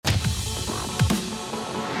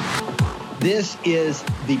This is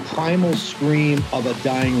the primal scream of a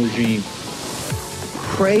dying regime.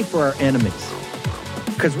 Pray for our enemies,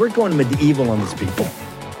 because we're going medieval on these people.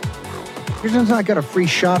 You're just not got a free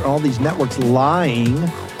shot on all these networks lying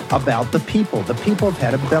about the people. The people have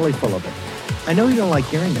had a belly full of it. I know you don't like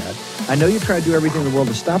hearing that. I know you try to do everything in the world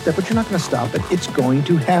to stop that, but you're not going to stop it. It's going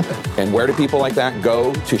to happen. And where do people like that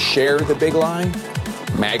go to share the big lie?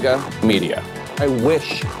 MAGA media. I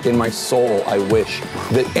wish in my soul, I wish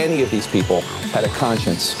that any of these people had a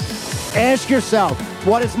conscience. Ask yourself,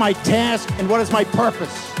 what is my task and what is my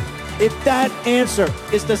purpose? If that answer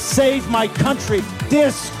is to save my country,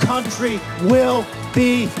 this country will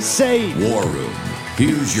be saved. War Room.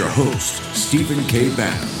 Here's your host, Stephen K.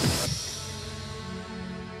 Bannon.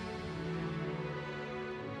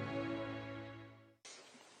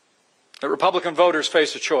 The Republican voters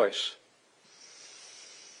face a choice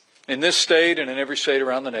in this state and in every state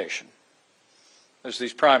around the nation as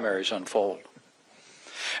these primaries unfold.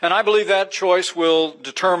 And I believe that choice will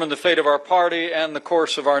determine the fate of our party and the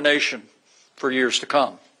course of our nation for years to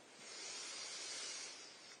come.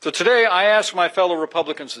 So today I ask my fellow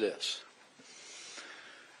Republicans this.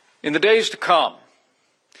 In the days to come,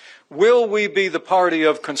 will we be the party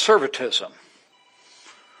of conservatism?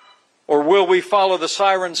 Or will we follow the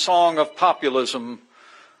siren song of populism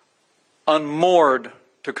unmoored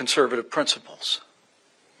to conservative principles?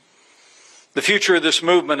 The future of this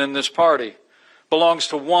movement and this party belongs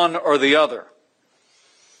to one or the other,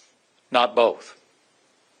 not both.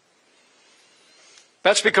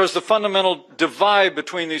 That's because the fundamental divide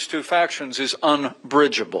between these two factions is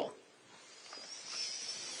unbridgeable.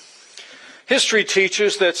 History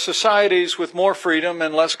teaches that societies with more freedom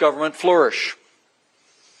and less government flourish.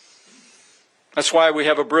 That's why we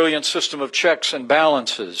have a brilliant system of checks and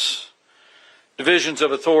balances, divisions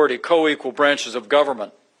of authority, co-equal branches of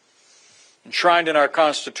government, enshrined in our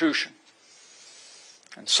Constitution,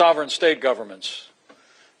 and sovereign state governments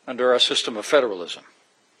under our system of federalism.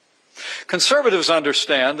 Conservatives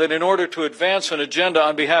understand that in order to advance an agenda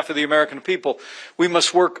on behalf of the American people, we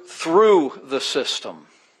must work through the system.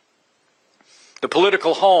 The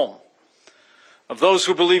political home of those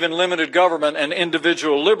who believe in limited government and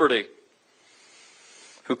individual liberty,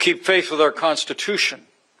 who keep faith with our Constitution,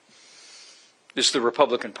 is the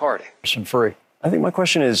Republican Party. Free. I think my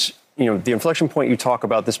question is, the inflection point you talk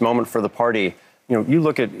about, this moment for the party, you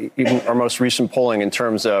look at even our most recent polling in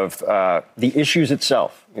terms of the issues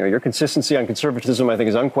itself. Your consistency on conservatism, I think,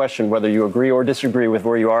 is unquestioned, whether you agree or disagree with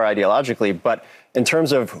where you are ideologically. But in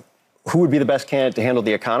terms of who would be the best candidate to handle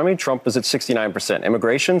the economy, Trump is at 69%.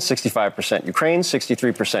 Immigration, 65%. Ukraine,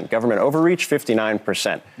 63%. Government overreach,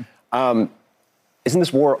 59%. Isn't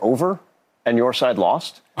this war over and your side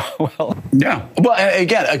lost? Well, yeah. Well,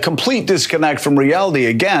 again, a complete disconnect from reality.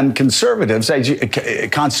 Again, conservatives,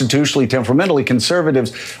 constitutionally, temperamentally,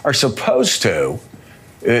 conservatives are supposed to,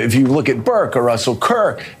 if you look at Burke or Russell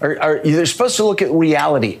Kirk, they're supposed to look at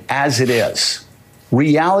reality as it is.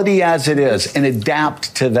 Reality as it is, and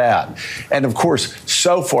adapt to that. And of course,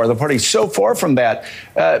 so far, the party's so far from that.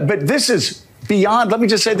 But this is beyond, let me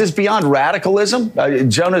just say this, beyond radicalism.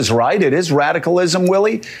 Jonah's right, it is radicalism,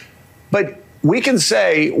 Willie. But we can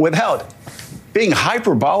say, without being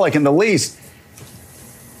hyperbolic in the least,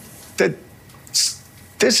 that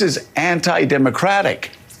this is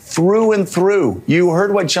anti-democratic through and through. You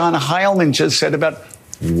heard what John Heilman just said about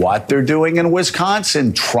what they're doing in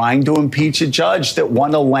Wisconsin, trying to impeach a judge that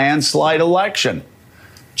won a landslide election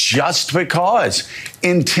just because.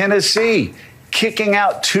 In Tennessee, kicking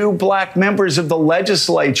out 2 black members of the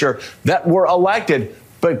legislature that were elected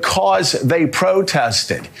because they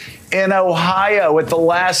protested. In Ohio, at the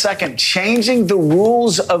last second, changing the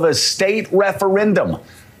rules of a state referendum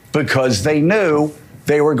because they knew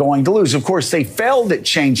they were going to lose. Of course, they failed at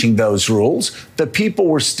changing those rules. The people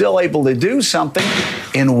were still able to do something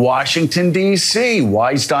in Washington, D.C.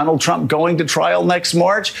 Why is Donald Trump going to trial next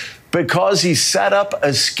March? Because he set up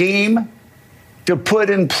a scheme to put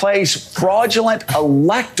in place fraudulent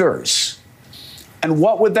electors. And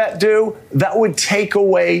what would that do? That would take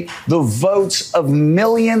away the votes of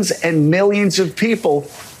millions and millions of people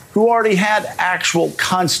who already had actual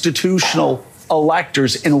constitutional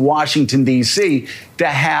electors in Washington, D.C. to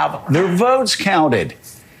have their votes counted.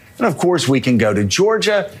 And of course, we can go to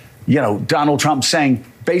Georgia. Donald Trump saying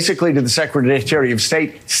basically to the Secretary of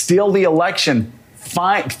State, steal the election,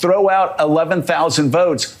 throw out 11,000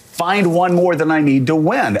 votes, find one more than I need to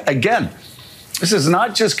win. Again, this is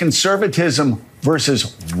not just conservatism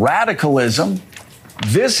versus radicalism.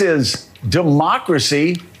 This is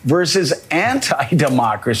democracy versus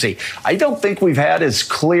anti-democracy. I don't think we've had as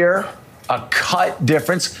clear a cut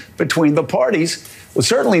difference between the parties. Well,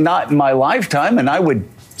 certainly not in my lifetime, and I would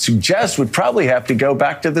suggest would probably have to go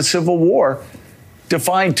back to the Civil War to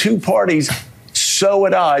find two parties so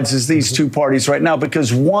at odds as these two parties right now,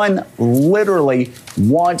 because one literally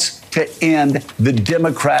wants to end the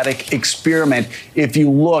democratic experiment. If you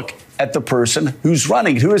look at the person who's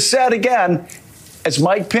running, who has said again, as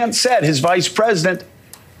Mike Pence said, his vice president,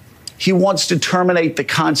 he wants to terminate the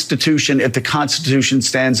Constitution if the Constitution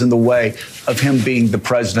stands in the way of him being the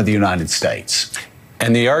president of the United States.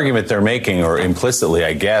 And the argument they're making, or implicitly,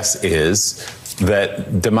 I guess, is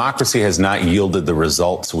that democracy has not yielded the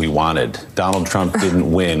results we wanted. Donald Trump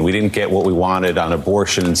didn't win. We didn't get what we wanted on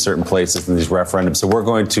abortion in certain places in these referendums. So we're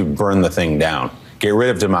going to burn the thing down. Get rid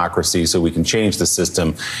of democracy so we can change the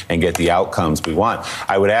system and get the outcomes we want.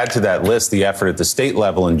 I would add to that list the effort at the state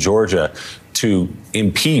level in Georgia to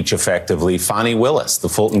impeach effectively Fani Willis, the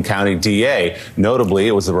Fulton County DA. Notably,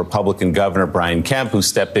 it was the Republican Governor Brian Kemp who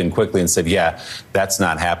stepped in quickly and said, yeah, that's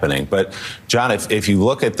not happening. But, John, if you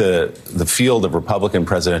look at the field of Republican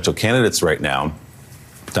presidential candidates right now,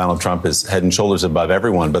 Donald Trump is head and shoulders above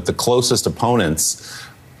everyone, but the closest opponents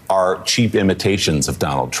are cheap imitations of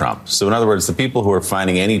Donald Trump. So in other words, the people who are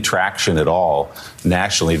finding any traction at all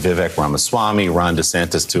nationally, Vivek Ramaswamy, Ron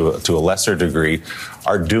DeSantis to a lesser degree,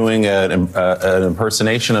 are doing an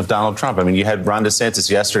impersonation of Donald Trump. I mean, you had Ron DeSantis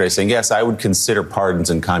yesterday saying, yes, I would consider pardons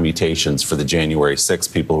and commutations for the January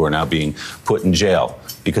 6th people who are now being put in jail,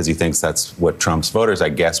 because he thinks that's what Trump's voters, I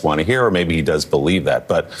guess, want to hear, or maybe he does believe that.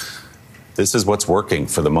 But this is what's working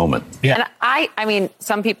for the moment. Yeah. And I mean,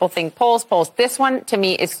 some people think polls. This one, to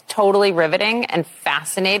me, is totally riveting and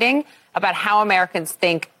fascinating about how Americans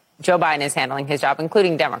think Joe Biden is handling his job,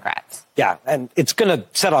 including Democrats. Yeah, and it's going to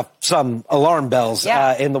set off some alarm bells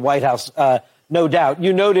in the White House, no doubt.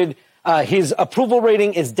 You noted his approval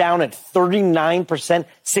rating is down at 39%,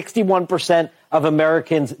 61% of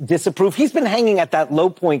Americans disapprove. He's been hanging at that low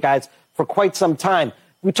point, guys, for quite some time.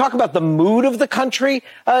 We talk about the mood of the country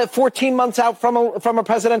 14 months out from a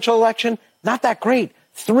presidential election. Not that great.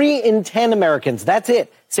 3 in 10 Americans, that's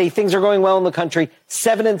it, say things are going well in the country.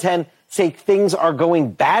 7 in 10 say things are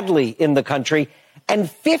going badly in the country. And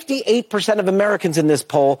 58% of Americans in this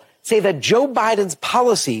poll say that Joe Biden's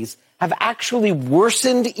policies have actually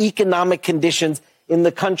worsened economic conditions in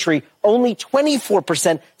the country. Only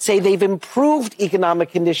 24% say they've improved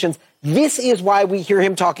economic conditions. This is why we hear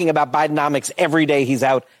him talking about Bidenomics every day he's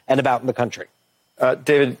out and about in the country.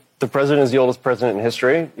 David, the president is the oldest president in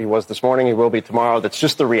history. He was this morning. He will be tomorrow. That's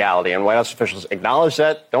just the reality. And White House officials acknowledge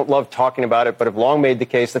that, don't love talking about it, but have long made the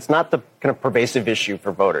case that's not the kind of pervasive issue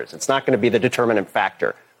for voters. It's not going to be the determinant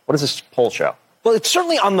factor. What does this poll show? Well, it's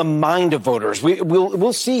certainly on the mind of voters.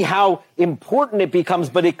 We'll see how important it becomes,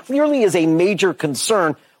 but it clearly is a major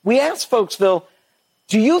concern. We asked folks, Phil,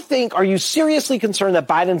 are you seriously concerned that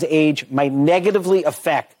Biden's age might negatively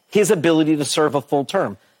affect his ability to serve a full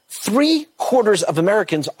term? 3/4 of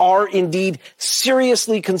Americans are indeed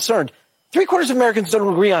seriously concerned. 3/4 of Americans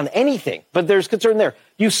don't agree on anything, but there's concern there.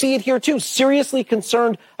 You see it here, too. Seriously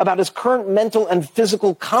concerned about his current mental and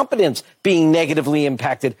physical competence being negatively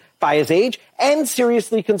impacted by his age, and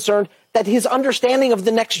seriously concerned that his understanding of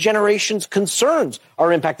the next generation's concerns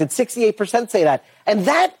are impacted. 68% say that.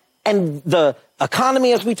 And the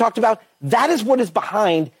economy, as we talked about, that is what is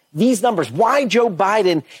behind these numbers. Why Joe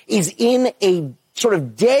Biden is in a sort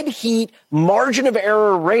of dead heat margin of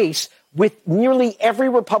error race with nearly every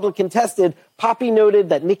Republican tested. Poppy noted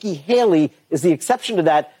that Nikki Haley is the exception to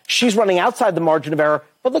that. She's running outside the margin of error.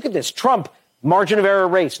 But look at this. Trump, margin of error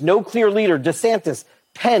race, no clear leader. DeSantis,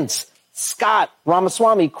 Pence, Scott,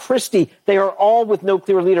 Ramaswamy, Christie, they are all with no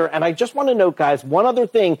clear leader. And I just want to note, guys, one other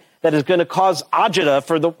thing that is going to cause agita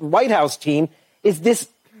for the White House team is this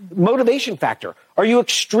motivation factor. Are you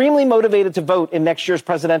extremely motivated to vote in next year's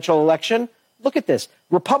presidential election? Look at this.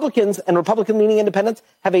 Republicans and Republican-leaning independents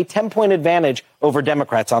have a 10-point advantage over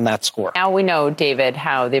Democrats on that score. Now we know, David,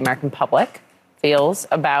 how the American public feels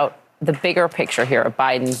about the bigger picture here of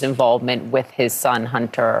Biden's involvement with his son,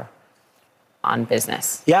 Hunter, on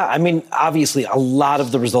business. Yeah, I mean, obviously, a lot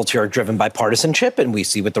of the results here are driven by partisanship, and we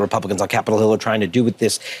see what the Republicans on Capitol Hill are trying to do with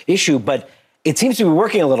this issue, but it seems to be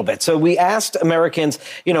working a little bit. So we asked Americans,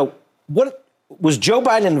 what was Joe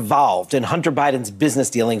Biden involved in Hunter Biden's business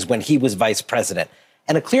dealings when he was vice president?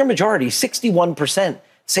 And a clear majority, 61%,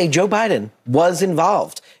 say Joe Biden was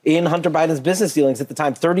involved in Hunter Biden's business dealings at the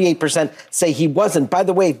time. 38% say he wasn't. By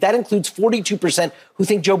the way, that includes 42% who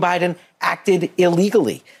think Joe Biden acted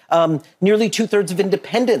illegally. Nearly 2/3 of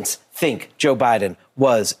independents think Joe Biden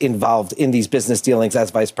was involved in these business dealings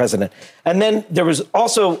as vice president. And then there was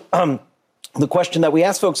also the question that we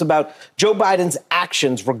asked folks about Joe Biden's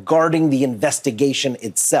actions regarding the investigation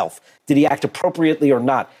itself. Did he act appropriately or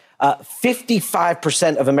not?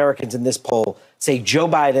 55% of Americans in this poll say Joe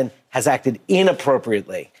Biden has acted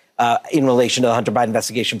inappropriately in relation to the Hunter Biden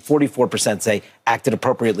investigation. 44% say acted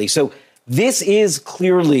appropriately. So this is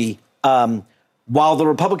clearly, while the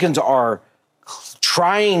Republicans are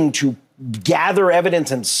trying to gather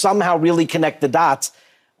evidence and somehow really connect the dots,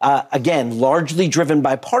 again, largely driven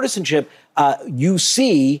by partisanship, you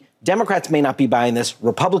see Democrats may not be buying this.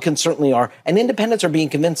 Republicans certainly are. And independents are being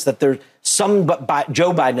convinced that there's some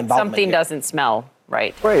Joe Biden involvement. Something here. doesn't smell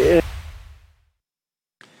right. Right.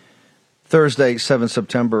 Thursday, 7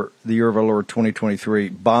 September, the year of our Lord 2023.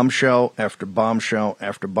 Bombshell after bombshell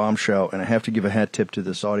after bombshell. And I have to give a hat tip to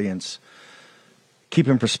this audience. Keep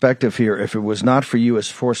in perspective here, if it was not for you as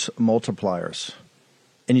force multipliers,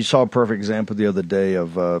 and you saw a perfect example the other day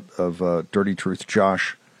of Dirty Truth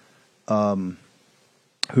Josh,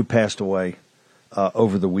 who passed away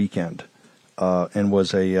over the weekend and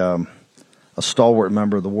was a stalwart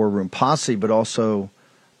member of the War Room Posse, but also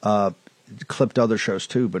clipped other shows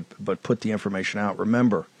too, but put the information out.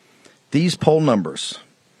 Remember, these poll numbers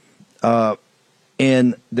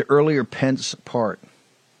in the earlier Pence part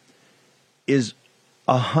is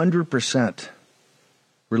 100%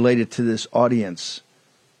 related to this audience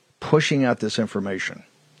pushing out this information,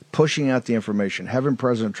 having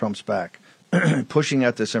President Trump's back, pushing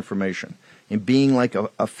out this information, and being like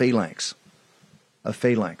a phalanx.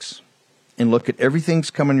 And look at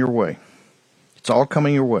everything's coming your way. It's all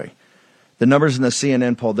coming your way. The numbers in the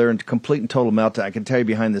CNN poll, they're in complete and total meltdown. I can tell you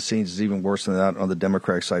behind the scenes is even worse than that on the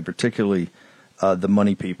Democratic side, particularly the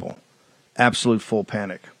money people. Absolute full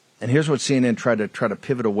panic. And here's what CNN tried to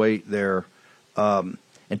pivot away there and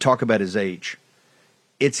talk about his age.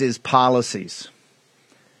 It's his policies.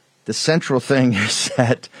 The central thing is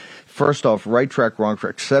that, first off, right track, wrong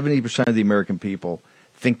track. 70% of the American people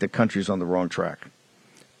think the country's on the wrong track.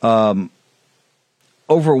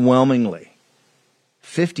 Overwhelmingly,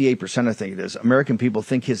 58%, I think it is, American people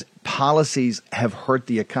think his policies have hurt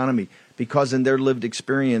the economy because in their lived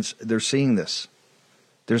experience, they're seeing this.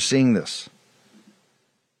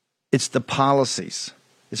 It's the policies.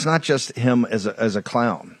 It's not just him as a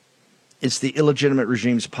clown. It's the illegitimate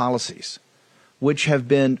regime's policies, which have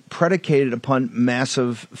been predicated upon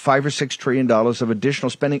massive $5 or $6 trillion of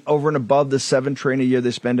additional spending over and above the $7 trillion a year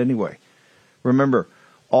they spend anyway. Remember,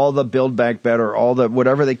 all the Build Back Better, all the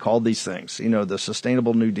whatever they called these things, the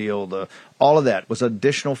Sustainable New Deal, all of that was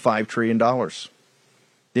additional $5 trillion.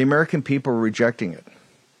 The American people are rejecting it.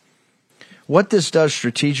 What this does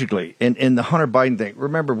strategically, in the Hunter Biden thing,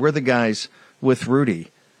 remember, we're the guys with Rudy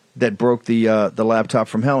that broke the laptop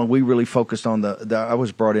from hell, and we really focused on I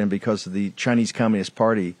was brought in because of the Chinese Communist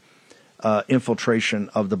Party infiltration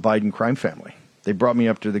of the Biden crime family. They brought me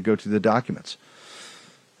up to go through the documents.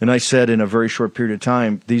 And I said in a very short period of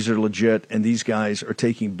time, these are legit, and these guys are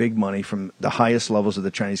taking big money from the highest levels of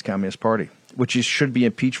the Chinese Communist Party, which he should be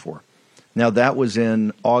impeached for. Now, that was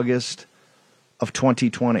in August of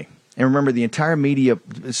 2020. And remember, the entire media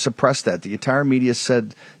suppressed that. The entire media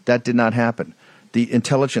said that did not happen. The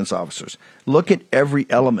intelligence officers. Look at every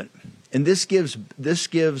element. And this gives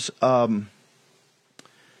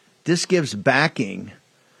backing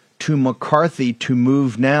to McCarthy to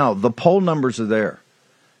move now. The poll numbers are there.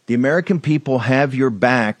 The American people have your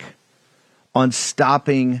back on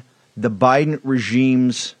stopping the Biden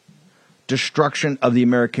regime's destruction of the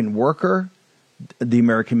American worker, the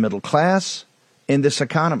American middle class, and this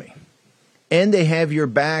economy. And they have your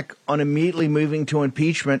back on immediately moving to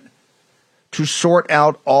impeachment to sort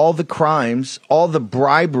out all the crimes, all the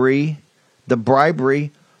bribery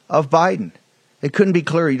of Biden. It couldn't be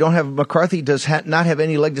clearer. You don't have McCarthy does not have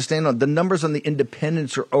any leg to stand on. The numbers on the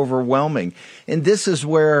independents are overwhelming. And this is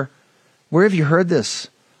where have you heard this?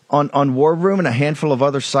 On War Room and a handful of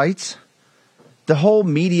other sites? The whole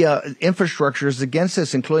media infrastructure is against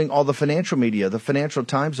this, including all the financial media, the Financial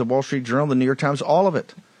Times, the Wall Street Journal, the New York Times, all of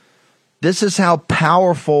it. This is how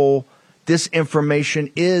powerful this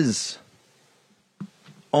information is.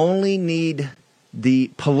 Only need the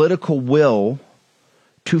political will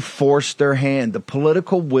to force their hand. The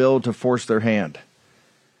political will to force their hand.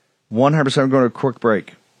 100%. I'm going to a quick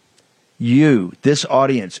break. You, this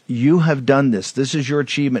audience, you have done this. This is your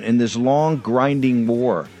achievement in this long, grinding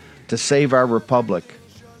war to save our republic.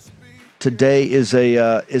 Today is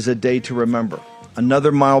a day to remember.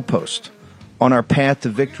 Another milepost on our path to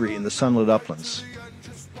victory in the sunlit uplands.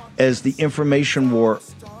 As the information war,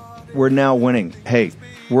 we're now winning. Hey,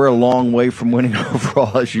 we're a long way from winning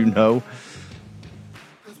overall, as you know.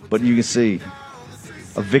 But you can see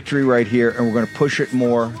a victory right here, and we're going to push it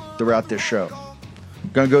more throughout this show.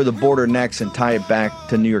 We're going to go to the border next and tie it back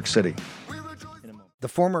to New York City. The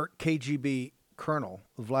former KGB colonel,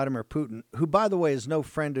 Vladimir Putin, who, by the way, is no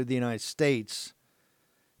friend of the United States,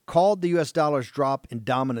 called the U.S. dollar's drop in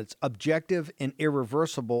dominance objective and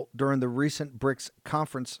irreversible during the recent BRICS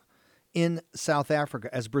conference in South Africa,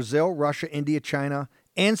 as Brazil, Russia, India, China,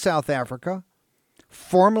 and South Africa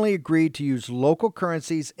formally agreed to use local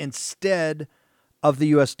currencies instead of the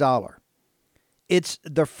U.S. dollar. It's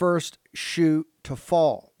the first shoe to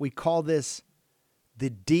fall. We call this the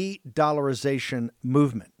de-dollarization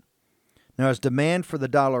movement. Now, as demand for the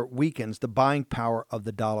dollar weakens, the buying power of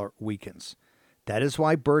the dollar weakens. That is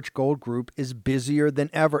why Birch Gold Group is busier than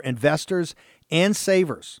ever. Investors and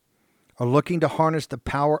savers are looking to harness the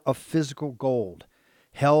power of physical gold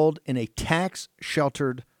held in a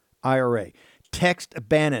tax-sheltered IRA. Text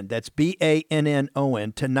Bannon, that's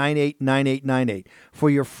B-A-N-N-O-N, to 989898 for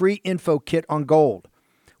your free info kit on gold.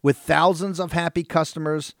 With thousands of happy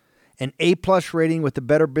customers, an A-plus rating with the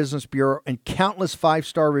Better Business Bureau, and countless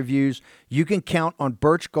five-star reviews, you can count on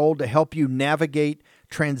Birch Gold to help you navigate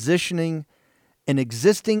transitioning an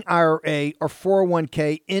existing IRA or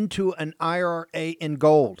 401k into an IRA in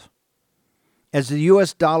gold. As the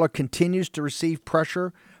U.S. dollar continues to receive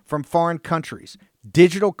pressure from foreign countries,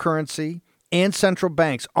 digital currency, and central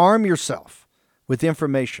banks, arm yourself with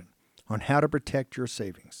information on how to protect your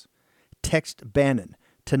savings. Text Bannon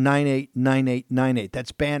to 989898.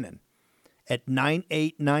 That's Bannon at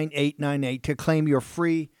 989898 to claim your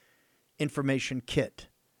free information kit.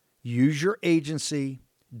 Use your agency.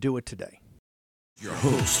 Do it today. Your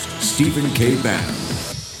host, Stephen K. Bannon.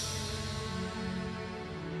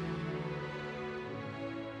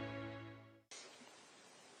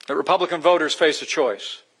 The Republican voters face a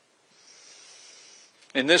choice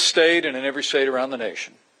in this state and in every state around the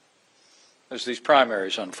nation as these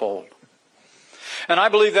primaries unfold. And I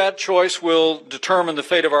believe that choice will determine the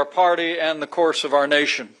fate of our party and the course of our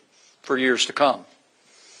nation for years to come.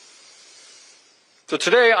 So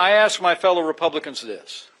today I ask my fellow Republicans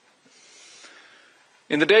this.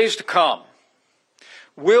 In the days to come,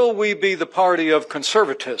 will we be the party of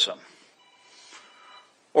conservatism,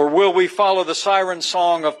 or will we follow the siren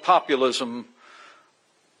song of populism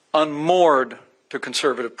unmoored to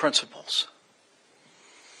conservative principles?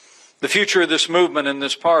 The future of this movement and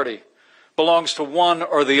this party belongs to one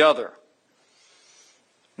or the other,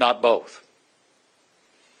 not both.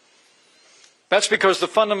 That's because the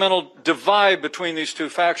fundamental divide between these two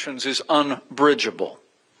factions is unbridgeable.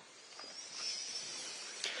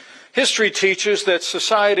 History teaches that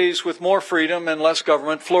societies with more freedom and less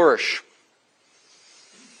government flourish.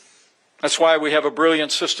 That's why we have a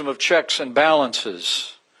brilliant system of checks and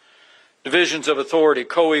balances, divisions of authority,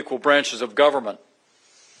 co-equal branches of government,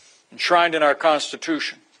 enshrined in our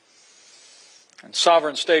Constitution, and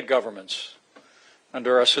sovereign state governments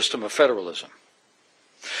under our system of federalism.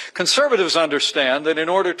 Conservatives understand that in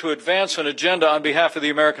order to advance an agenda on behalf of the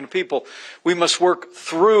American people, we must work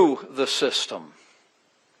through the system.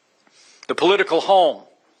 The political home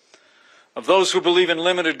of those who believe in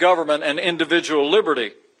limited government and individual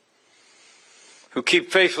liberty, who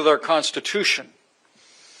keep faith with our Constitution,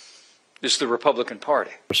 is the Republican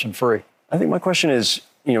Party. Free. I think my question is,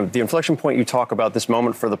 the inflection point you talk about, this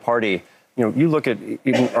moment for the party, you look at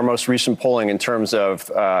even our most recent polling in terms of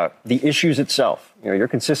the issues itself. Your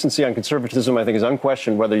consistency on conservatism, I think, is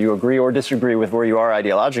unquestioned, whether you agree or disagree with where you are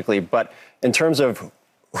ideologically. But in terms of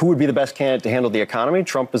who would be the best candidate to handle the economy,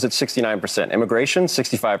 Trump is at 69%. Immigration,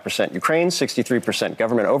 65%. Ukraine, 63%.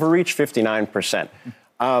 Government overreach, 59%.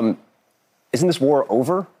 Isn't this war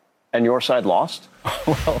over and your side lost?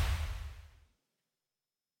 Well,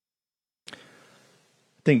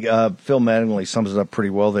 I think Phil Mattingly sums it up pretty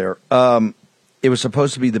well there. It was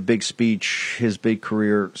supposed to be the big speech, his big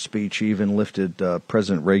career speech. He even lifted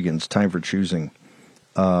President Reagan's Time for Choosing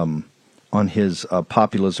on his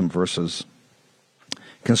populism versus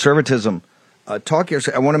conservatism. Talk here.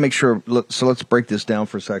 I want to make sure. So let's break this down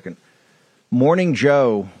for a second. Morning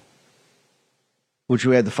Joe, which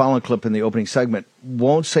we had the following clip in the opening segment,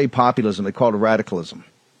 won't say populism. They call it radicalism,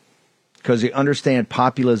 because they understand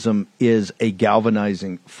populism is a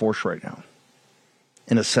galvanizing force right now,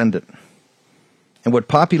 an ascendant. And what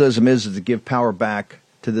populism is to give power back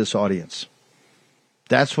to this audience.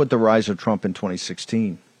 That's what the rise of Trump in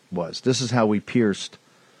 2016 was. This is how we pierced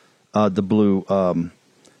the blue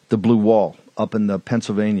wall up in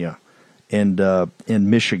Pennsylvania and in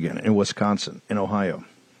Michigan, in Wisconsin, in Ohio.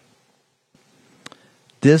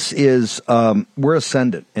 This is we're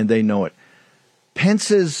ascendant, and they know it.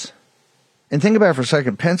 Pence's. And think about it for a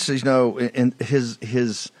second. Pence, in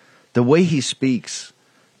the way he speaks,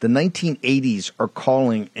 The 1980s are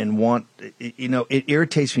calling and want, it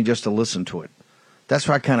irritates me just to listen to it. That's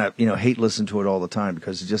why I kind of, hate listening to it all the time,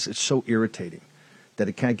 because it's so irritating that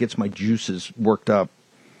it kind of gets my juices worked up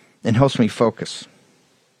and helps me focus.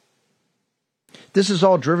 This is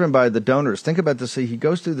all driven by the donors. Think about this. He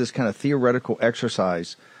goes through this kind of theoretical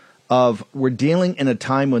exercise of we're dealing in a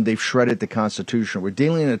time when they've shredded the Constitution. We're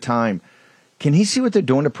dealing in a time. Can he see what they're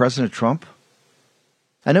doing to President Trump?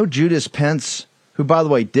 I know Judas Pence, who, by the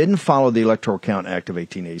way, didn't follow the Electoral Count Act of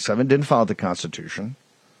 1887, didn't follow the Constitution.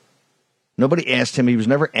 Nobody asked him. He was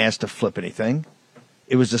never asked to flip anything.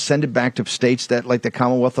 It was send back to states that, like the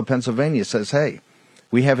Commonwealth of Pennsylvania, says, hey,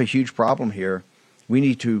 we have a huge problem here. We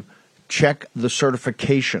need to check the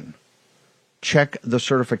certification. Check the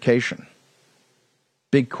certification.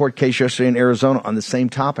 Big court case yesterday in Arizona on the same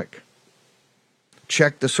topic.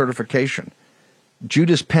 Check the certification.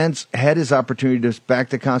 Judas Pence had his opportunity to back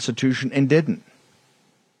the Constitution and didn't.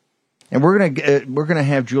 And we're gonna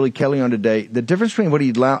have Julie Kelly on today. The difference between what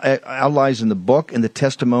he outlines in the book and the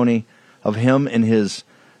testimony of him and his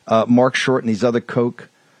Mark Short and these other Koch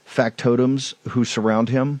factotums who surround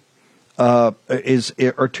him are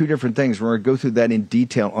two different things. We're going to go through that in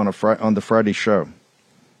detail on the Friday show.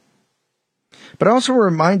 But I also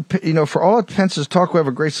remind, for all of Pence's talk, we have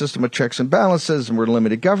a great system of checks and balances, and we're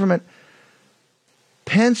limited government.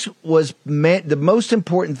 Pence was the most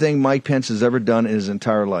important thing Mike Pence has ever done in his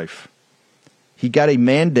entire life. He got a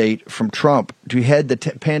mandate from Trump to head the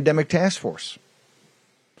pandemic task force.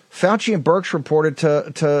 Fauci and Birx reported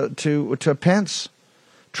to Pence.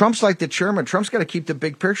 Trump's like the chairman. Trump's got to keep the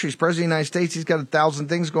big picture. He's president of the United States. He's got 1,000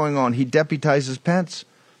 things going on. He deputizes Pence.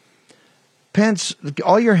 Pence,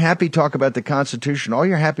 all you're happy talk about the Constitution, all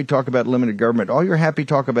you're happy talk about limited government, all you're happy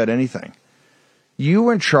talk about anything. You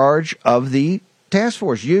were in charge of the task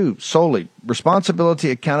force. You solely. Responsibility,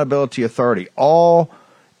 accountability, authority, all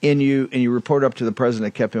in you, and you report up to the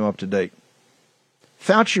president that kept him up to date.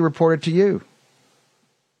 Fauci reported to you.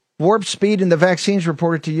 Warp speed and the vaccines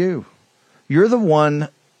reported to you. You're the one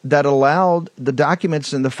that allowed the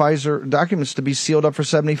documents and the Pfizer documents to be sealed up for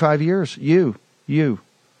 75 years. You.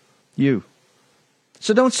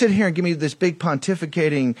 So don't sit here and give me this big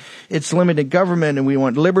pontificating, it's limited government and we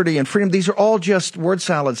want liberty and freedom. These are all just word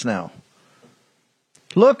salads now.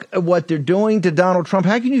 Look at what they're doing to Donald Trump.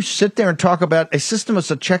 How can you sit there and talk about a system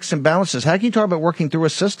of checks and balances? How can you talk about working through a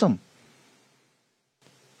system?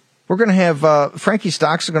 We're going to have Frankie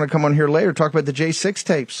Stocks is going to come on here later, talk about the J6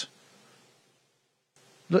 tapes.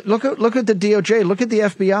 Look at the DOJ. Look at the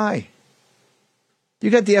FBI. You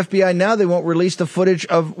got the FBI now. They won't release the footage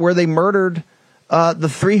of where they murdered the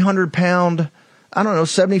 300-pound,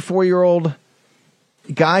 74-year-old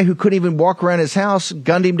guy who couldn't even walk around his house,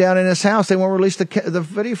 gunned him down in his house. They won't release the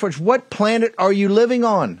video footage. What planet are you living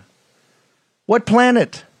on? What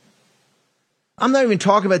planet? I'm not even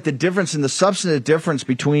talking about the difference in the substantive difference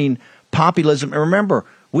between populism. And remember,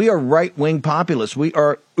 we are right-wing populists. We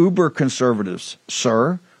are uber conservatives,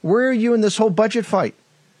 sir. Where are you in this whole budget fight?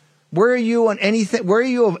 Where are you on anything? Where are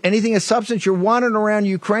you of anything of substance? You're wandering around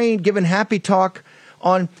Ukraine, giving happy talk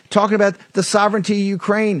on talking about the sovereignty of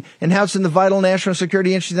Ukraine and how it's in the vital national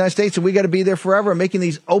security interest of the United States, and we got to be there forever, making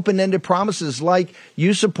these open-ended promises like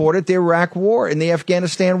you supported the Iraq war and the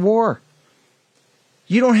Afghanistan war.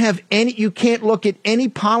 You don't have any. You can't look at any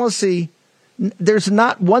policy. There's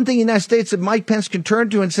not one thing in the United States that Mike Pence can turn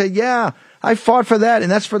to and say, yeah, I fought for that,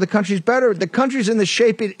 and that's for the country's better. The country's in the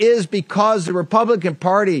shape it is because the Republican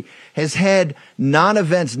Party has had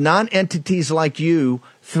non-events, non-entities like you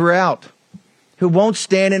throughout who won't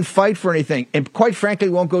stand and fight for anything, and quite frankly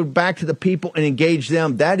won't go back to the people and engage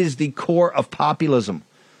them. That is the core of populism.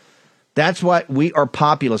 That's why we are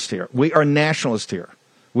populist here. We are nationalist here.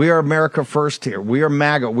 We are America first here. We are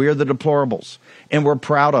MAGA. We are the deplorables, and we're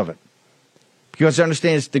proud of it. Because I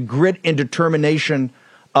understand it's the grit and determination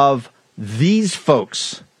of these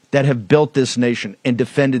folks that have built this nation and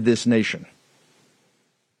defended this nation.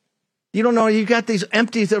 You don't know, you got these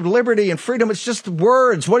empties of liberty and freedom. It's just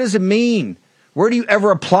words. What does it mean? Where do you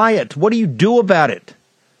ever apply it? What do you do about it?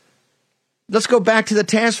 Let's go back to the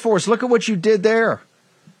task force. Look at what you did there.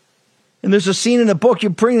 And there's a scene in the book. You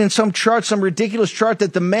bring in some chart, some ridiculous chart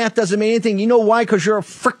that the math doesn't mean anything. You know why? Because you're a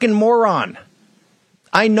freaking moron.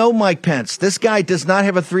 I know Mike Pence. This guy does not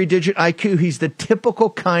have a 3-digit IQ. He's the typical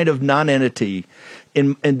kind of non-entity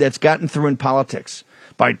and that's gotten through in politics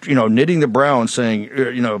by, knitting the brow and saying,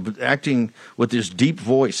 acting with this deep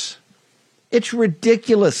voice. It's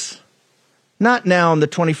ridiculous. Not now in the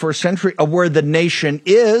 21st century of where the nation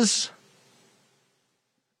is,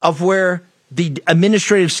 of where the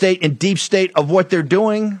administrative state and deep state of what they're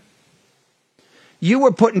doing. You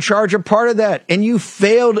were put in charge of part of that, and you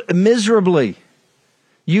failed miserably.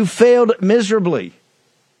 You failed miserably.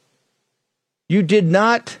 You did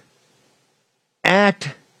not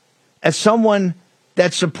act as someone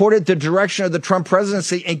that supported the direction of the Trump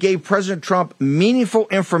presidency and gave President Trump meaningful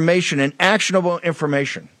information and actionable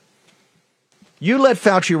information. You let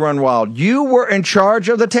Fauci run wild. You were in charge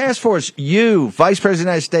of the task force. You, Vice President of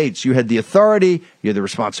the United States, you had the authority, you had the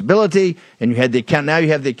responsibility, and you had the account. Now you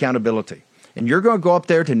have the accountability. And you're going to go up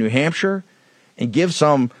there to New Hampshire and give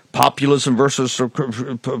some populism versus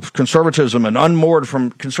conservatism and unmoored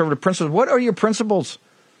from conservative principles. What are your principles?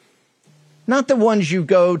 Not the ones you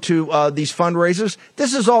go to these fundraisers.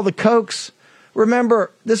 This is all the Cokes. Remember,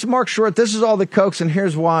 this is Mark Short. This is all the Cokes, and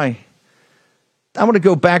here's why. I want to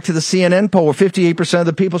go back to the CNN poll where 58% of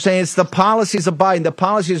the people saying it's the policies of Biden. The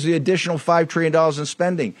policy is the additional $5 trillion in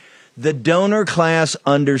spending. The donor class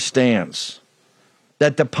understands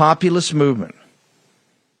that the populist movement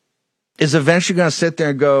is eventually going to sit there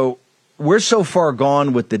and go, we're so far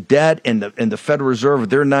gone with the debt and the Federal Reserve,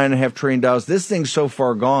 their $9.5 trillion. This thing's so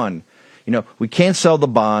far gone. You know, we can't sell the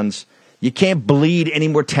bonds. You can't bleed any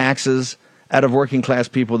more taxes out of working class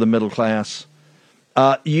people, the middle class.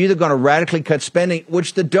 You're either going to radically cut spending,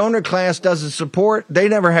 which the donor class doesn't support. They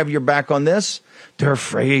never have your back on this. They're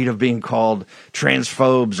afraid of being called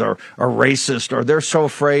transphobes or racist, or they're so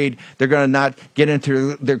afraid they're going to not get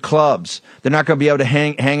into their clubs. They're not going to be able to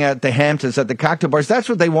hang out at the Hamptons, at the cocktail bars. That's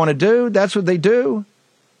what they want to do. That's what they do.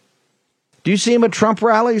 Do you see them at Trump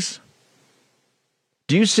rallies?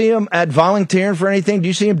 Do you see them at volunteering for anything? Do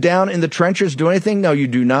you see them down in the trenches do anything? No, you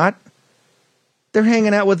do not. They're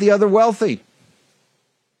hanging out with the other wealthy.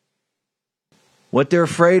 What they're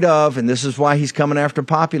afraid of, and this is why he's coming after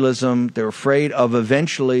populism, they're afraid of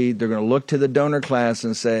eventually they're going to look to the donor class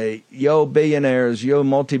and say, yo, billionaires, yo,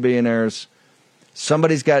 multi-billionaires, we're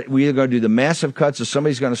either going to do the massive cuts or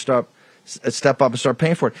somebody's going to step up and start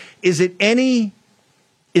paying for it. Is it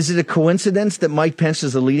a coincidence that Mike Pence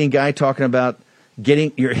is the leading guy talking about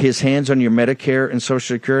getting his hands on your Medicare and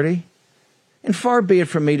Social Security? And far be it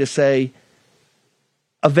from me to say,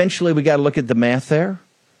 eventually we got to look at the math there.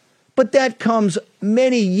 But that comes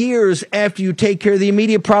many years after you take care of the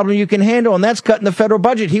immediate problem you can handle, and that's cutting the federal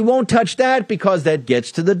budget. He won't touch that because that gets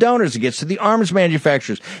to the donors. It gets to the arms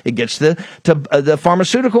manufacturers. It gets to the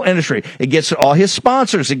pharmaceutical industry. It gets to all his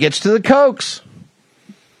sponsors. It gets to the Cokes.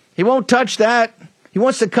 He won't touch that. He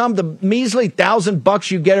wants to come the measly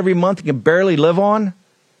 $1,000 you get every month you can barely live on.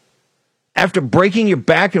 After breaking your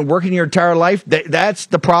back and working your entire life, that's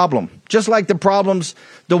the problem. Just like the problems,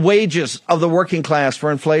 the wages of the working class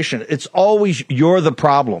for inflation. It's always, you're the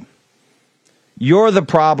problem. You're the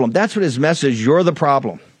problem. That's what his message is, you're the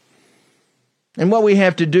problem. And what we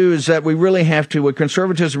have to do is that we really have to, what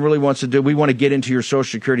conservatism really wants to do, we want to get into your Social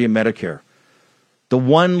Security and Medicare. The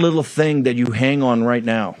one little thing that you hang on right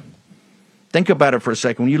now. Think about it for a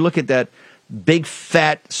second. When you look at that big,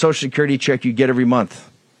 fat Social Security check you get every month,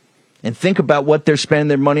 and think about what they're spending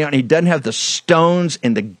their money on. He doesn't have the stones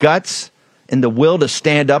and the guts and the will to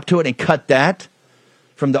stand up to it and cut that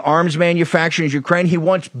from the arms manufacturing in Ukraine. He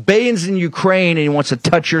wants billions in Ukraine, and he wants to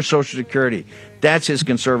touch your Social Security. That's his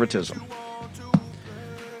conservatism.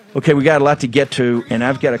 Okay, we got a lot to get to, and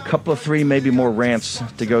I've got a couple of three, maybe more rants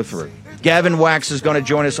to go through. Gavin Wax is going to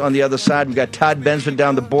join us on the other side. We've got Todd Bensman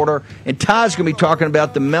down the border, and Todd's going to be talking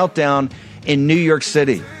about the meltdown in New York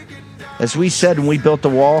City. As we said when we built the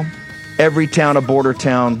wall, every town a border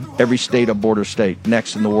town, every state a border state.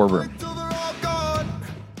 Next in the War Room.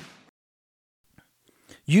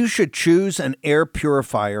 You should choose an air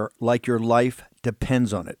purifier like your life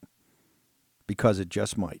depends on it, because it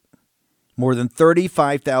just might. More than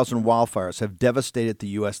 35,000 wildfires have devastated the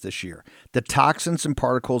U.S. this year. The toxins and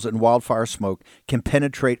particles in wildfire smoke can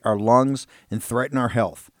penetrate our lungs and threaten our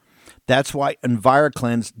health. That's why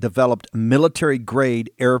EnviroCleanse developed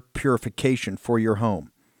military-grade air purification for your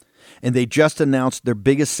home. And they just announced their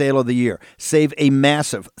biggest sale of the year. Save a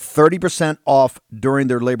massive 30% off during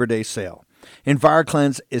their Labor Day sale.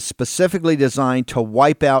 EnviroCleanse is specifically designed to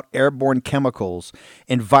wipe out airborne chemicals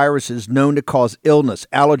and viruses known to cause illness,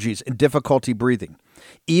 allergies, and difficulty breathing.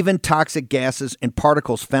 Even toxic gases and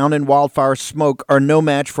particles found in wildfire smoke are no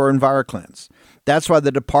match for EnviroCleanse. That's why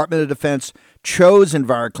the Department of Defense chose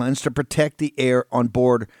EnviroCleanse to protect the air on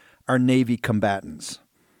board our Navy combatants.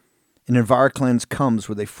 And EnviroCleanse comes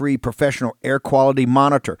with a free professional air quality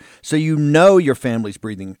monitor, so you know your family's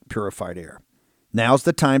breathing purified air. Now's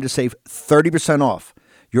the time to save 30% off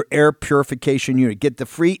your air purification unit. Get the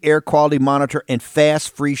free air quality monitor and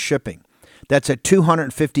fast free shipping. That's a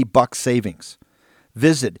 $250 savings.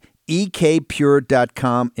 Visit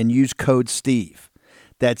ekpure.com and use code STEVE.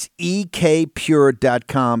 That's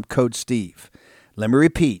ekpure.com, code Steve. Let me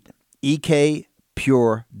repeat, ekpure.com,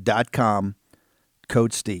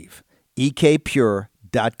 code Steve.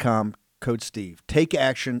 ekpure.com, code Steve. Take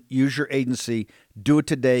action, use your agency, do it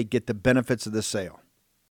today, get the benefits of the sale.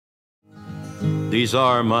 These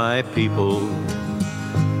are my people.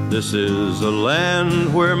 This is a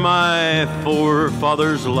land where my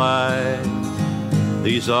forefathers lie.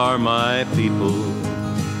 These are my people.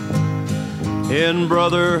 In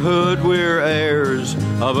brotherhood we're heirs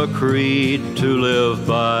of a creed to live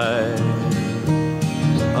by.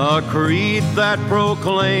 A creed that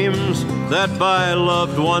proclaims that by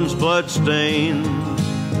loved ones' blood stains,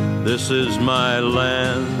 this is my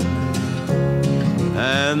land,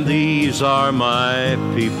 and these are my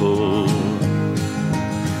people.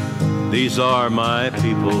 These are my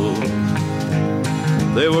people.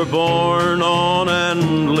 They were born on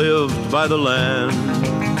and lived by the land.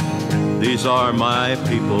 These are my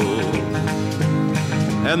people,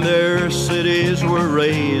 and their cities were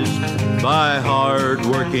raised by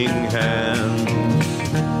hard-working hands,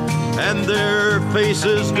 and their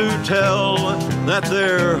faces do tell that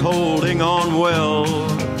they're holding on well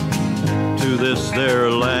to this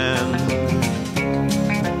their land.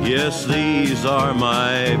 Yes, these are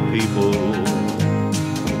my people.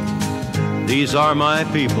 These are my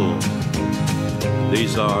people.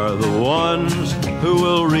 These are the ones who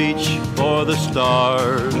will reach for the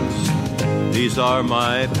stars. These are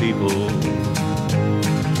my people.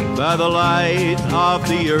 By the light of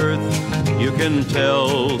the earth, you can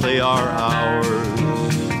tell they are ours.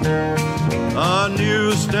 A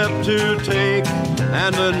new step to take,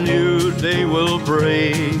 and a new day will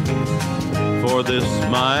break for this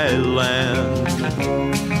my land.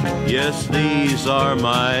 Yes, these are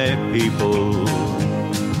my people.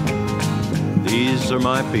 These are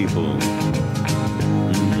my people.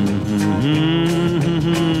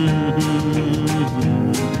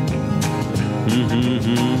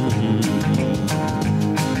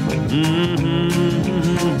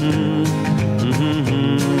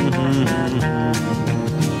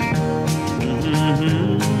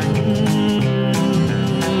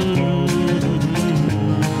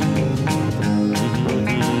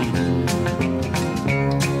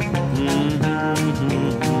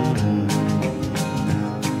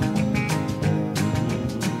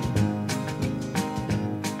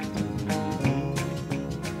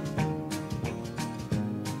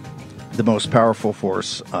 The most powerful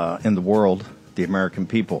force in the world, the American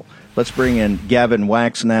people. Let's bring in Gavin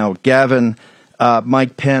Wax now. Gavin,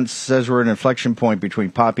 Mike Pence says we're at an inflection point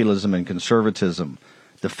between populism and conservatism.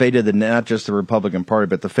 The fate of not just the Republican Party,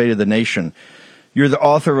 but the fate of the nation. You're the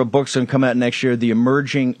author of a book that's going to come out next year, The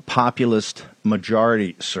Emerging Populist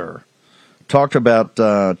Majority, sir. Talked about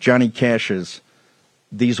Johnny Cash's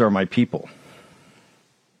These Are My People.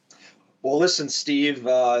 Well, listen, Steve,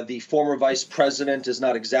 the former vice president is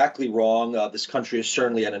not exactly wrong. This country is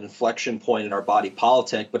certainly at an inflection point in our body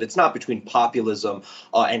politic, but it's not between populism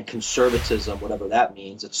and conservatism, whatever that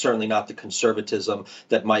means. It's certainly not the conservatism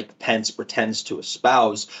that Mike Pence pretends to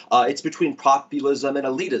espouse. It's between populism and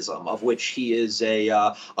elitism, of which he is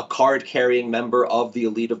a card-carrying member of the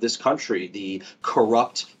elite of this country, the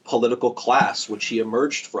corrupt political class, which he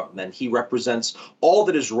emerged from. And he represents all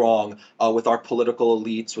that is wrong with our political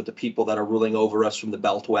elites, with the people that are ruling over us from the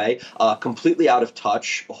Beltway, completely out of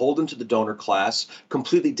touch, beholden to the donor class,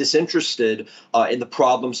 completely disinterested in the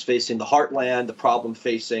problems facing the heartland, the problems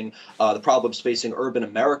facing urban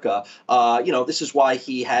America. This is why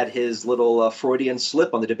he had his little Freudian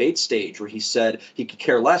slip on the debate stage, where he said he could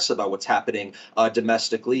care less about what's happening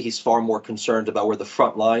domestically. He's far more concerned about where the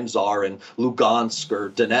front lines are in Lugansk or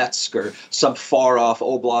Donetsk or some far-off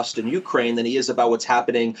oblast in Ukraine than he is about what's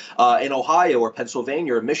happening in Ohio or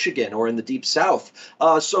Pennsylvania or Michigan or in the Deep South.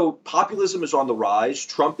 So populism is on the rise.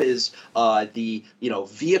 Trump is the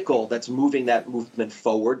vehicle that's moving that movement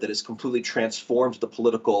forward, that has completely transformed the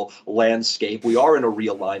political landscape. We are in a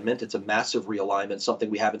realignment. It's a massive realignment, something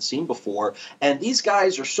we haven't seen before. And these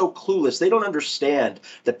guys are so clueless. They don't understand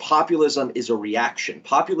that populism is a reaction.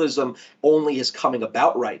 Populism only is coming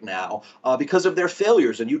about right now because of their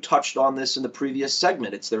failures. And you touched on this in the previous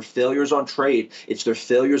segment. It's their failures on trade. It's their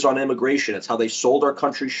failures on immigration. It's how they sold our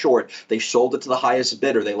country short. They sold it to the highest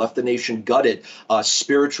bidder. They left the nation gutted,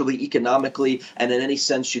 spiritually, economically, and in any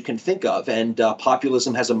sense you can think of. And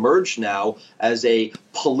populism has emerged now as a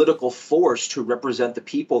political force to represent the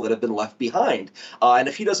people that have been left behind. And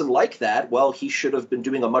if he doesn't like that, well, he should have been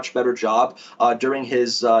doing a much better job during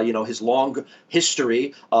his long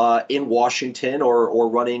history in Washington or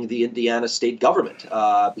running the Indiana state government.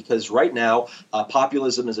 because right now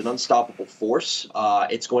populism is an unstoppable force.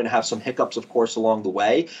 It's going to have some hiccups, of course, along the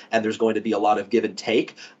way, and there's going to be a lot of give and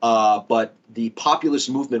take. But the populist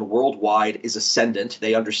movement worldwide is ascendant.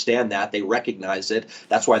 They understand that. They recognize it.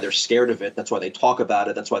 That's why they're scared of it. That's why they talk about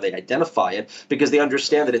it. That's why they identify it, because they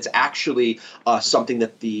understand that it's actually something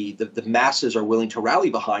that the masses are willing to rally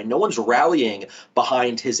behind. No one's rallying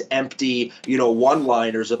behind his empty,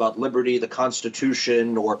 one-liners about liberty, the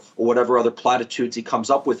Constitution, or whatever other platitudes he comes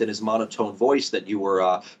up with in his monotone voice that you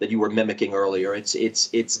were mimicking earlier.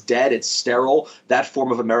 It's dead. It's sterile. That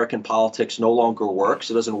form of American politics no longer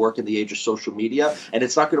works. It doesn't work in the age of social media, and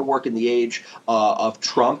it's not going to work in the age of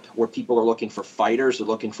Trump, where people are looking for fighters, they're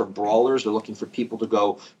looking for brawlers, they're looking for people to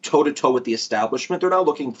go toe-to-toe with the establishment. They're not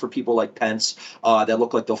looking for people like Pence that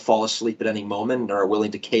look like they'll fall asleep at any moment and are willing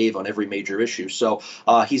to cave on every major issue. So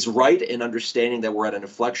he's right in understanding that we're at an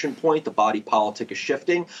inflection point. The body politic is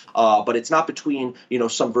shifting, but it's not between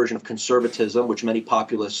some version of conservatism, which many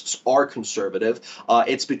populists are conservative.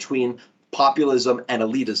 It's between populism and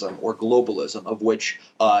elitism, or globalism, of which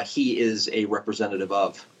he is a representative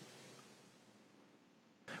of.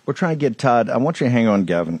 We're trying to get Todd. I want you to hang on,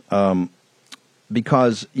 Gavin,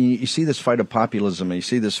 because you see this fight of populism, and you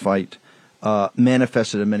see this fight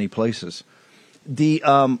manifested in many places. The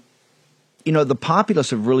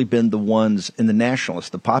populists have really been the ones, and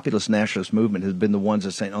the populist nationalist movement has been the ones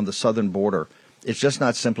that say on the southern border, it's just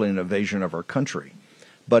not simply an invasion of our country.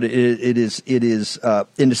 But it is, and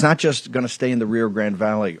it's not just going to stay in the Rio Grande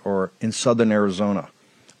Valley or in southern Arizona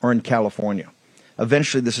or in California.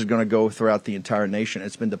 Eventually, this is going to go throughout the entire nation.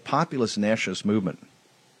 It's been the populist nationalist movement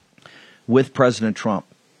with President Trump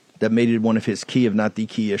that made it one of his key, if not the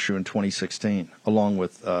key issue in 2016, along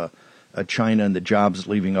with China and the jobs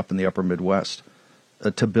leaving up in the upper Midwest,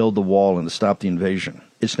 to build the wall and to stop the invasion.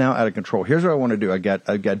 It's now out of control. Here's what I want to do. I've got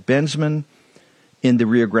Bensman in the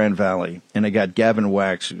Rio Grande Valley, and I got Gavin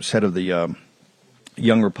Wax, who's head of the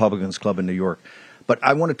Young Republicans Club in New York. But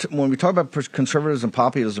I wanted to, when we talk about conservatism,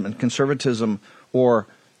 populism, and conservatism, or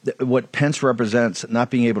what Pence represents,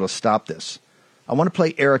 not being able to stop this, I want to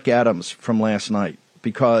play Eric Adams from last night,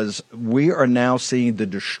 because we are now seeing the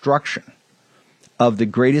destruction of the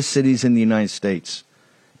greatest cities in the United States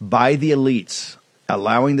by the elites,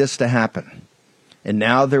 allowing this to happen. And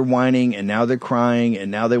now they're whining, and now they're crying,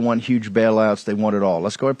 and now they want huge bailouts. They want it all.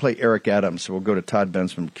 Let's go ahead and play Eric Adams. So we'll go to Todd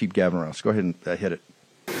Bensman, keep Gavin around. Let's go ahead and hit it.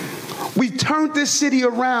 We turned this city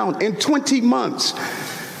around in 20 months.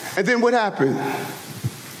 And then what happened?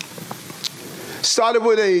 Started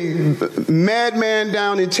with a madman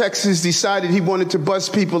down in Texas, decided he wanted to bus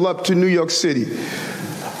people up to New York City.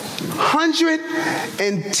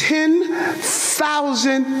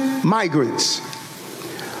 110,000 migrants.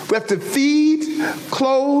 We have to feed,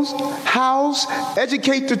 clothe, house,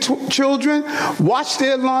 educate the children, wash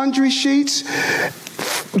their laundry sheets,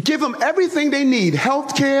 give them everything they need,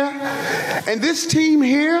 health care. And this team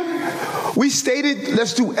here, we stated,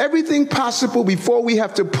 let's do everything possible before we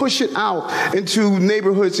have to push it out into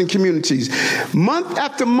neighborhoods and communities. Month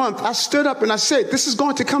after month, I stood up and I said, this is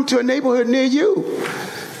going to come to a neighborhood near you.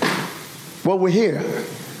 Well, we're here.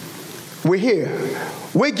 We're here.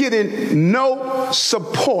 We're getting no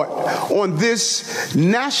support on this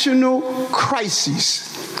national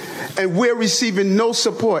crisis, and we're receiving no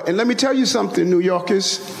support. And let me tell you something, New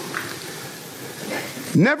Yorkers.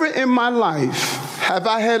 Never in my life have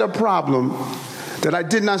I had a problem that I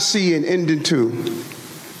did not see an ending to.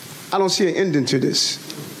 I don't see an ending to this.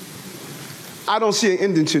 I don't see an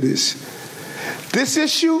ending to this. This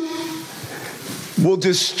issue will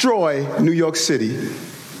destroy New York City.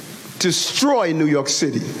 Destroy New York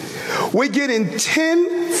City. We're getting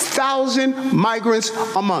 10,000 migrants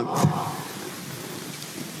a month.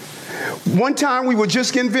 One time we were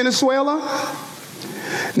just getting Venezuela.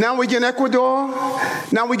 Now we're getting Ecuador.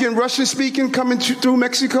 Now we're getting Russian-speaking coming through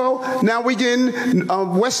Mexico. Now we're getting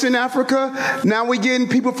Western Africa. Now we're getting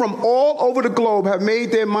people from all over the globe have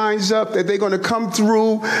made their minds up that they're going to come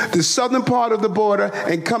through the southern part of the border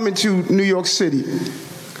and come into New York City.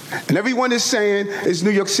 And everyone is saying it's New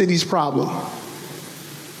York City's problem.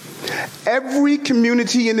 Every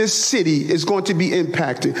community in this city is going to be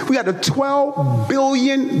impacted. We got a $12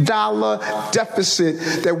 billion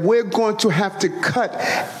deficit that we're going to have to cut.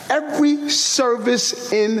 Every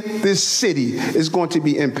service in this city is going to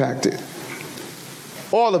be impacted.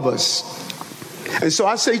 All of us. And so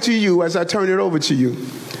I say to you, as I turn it over to you,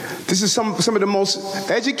 this is some of the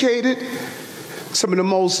most educated, some of the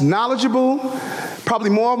most knowledgeable, probably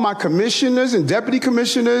more of my commissioners and deputy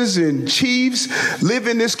commissioners and chiefs live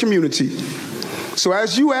in this community. So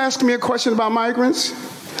as you ask me a question about migrants,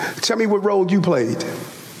 tell me what role you played.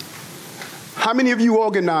 How many of you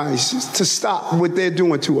organized to stop what they're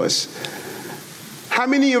doing to us? How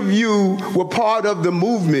many of you were part of the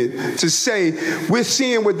movement to say, we're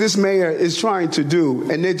seeing what this mayor is trying to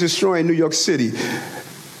do, and they're destroying New York City?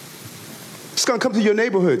 It's going to come to your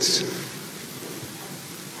neighborhoods.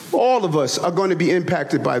 All of us are going to be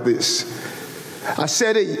impacted by this. I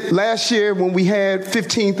said it last year when we had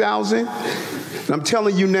 15,000, and I'm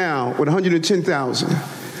telling you now with 110,000.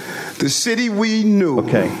 The city we knew.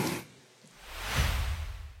 Okay.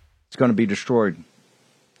 It's going to be destroyed.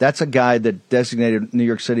 That's a guy that designated New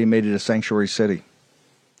York City and made it a sanctuary city.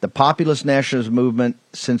 The populist nationalist movement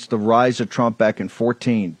since the rise of Trump back in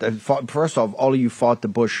 2014. First off, all of you fought the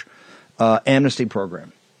Bush amnesty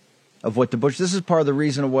program. Of what the Bush. This is part of the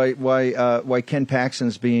reason why Ken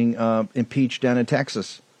Paxton's being impeached down in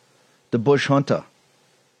Texas. The Bush junta.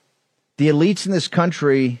 The elites in this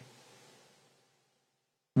country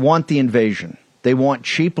want the invasion. They want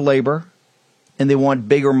cheap labor, and they want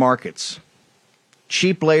bigger markets.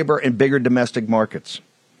 Cheap labor and bigger domestic markets.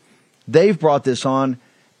 They've brought this on,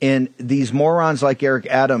 and these morons like Eric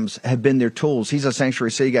Adams have been their tools. He's a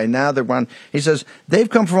sanctuary city guy. Now they're on. He says they've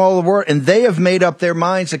come from all over the world, and they have made up their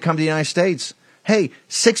minds to come to the United States. Hey,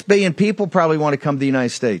 6 billion people probably want to come to the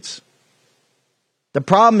United States. The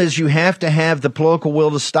problem is you have to have the political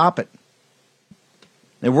will to stop it.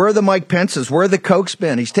 And where are the Mike Pences? Where are the Koch's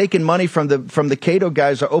been? He's taking money from the Cato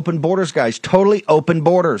guys, or open borders guys, totally open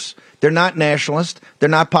borders. They're not nationalist. They're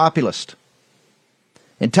not populist.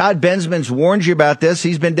 And Todd Bensman's warned you about this.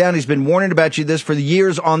 He's been warning about you this for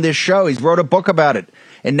years on this show. He's wrote a book about it.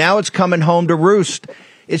 And now it's coming home to roost.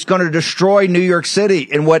 It's going to destroy New York City.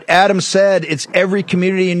 And what Adam said, it's every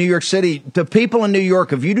community in New York City. The people in New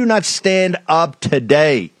York, if you do not stand up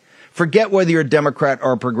today, forget whether you're a Democrat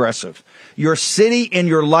or a progressive. Your city and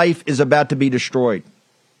your life is about to be destroyed.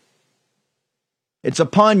 It's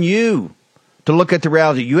upon you to look at the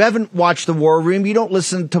reality. You haven't watched the War Room. You don't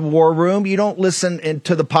listen to War Room. You don't listen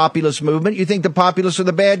to the populist movement. You think the populists are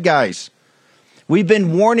the bad guys. We've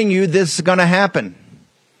been warning you this is going to happen.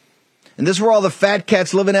 And this is where all the fat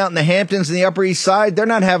cats living out in the Hamptons and the Upper East Side, they're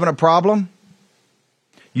not having a problem.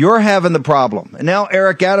 You're having the problem. And now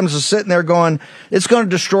Eric Adams is sitting there going, it's going to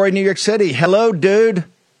destroy New York City. Hello, dude.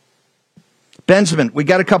 Bensman, we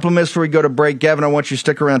got a couple of minutes before we go to break. Gavin, I want you to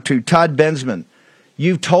stick around too. Todd Bensman,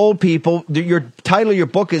 you've told people, your title of your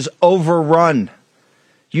book is Overrun.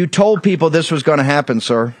 You told people this was going to happen,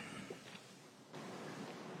 sir.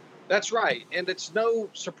 That's right. And it's no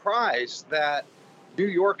surprise that New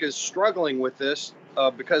York is struggling with this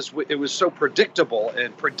because it was so predictable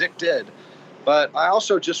and predicted. But I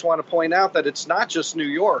also just want to point out that it's not just New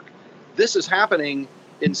York. This is happening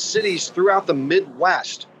in cities throughout the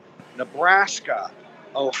Midwest, Nebraska,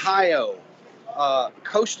 Ohio,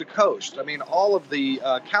 coast to coast. I mean, all of the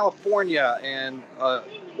California and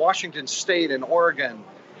Washington State and Oregon,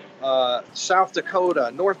 South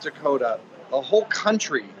Dakota, North Dakota, the whole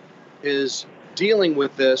country is dealing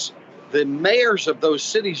with this. The mayors of those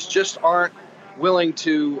cities just aren't willing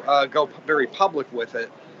to go very public with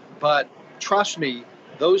it. But trust me,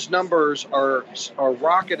 those numbers are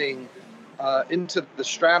rocketing into the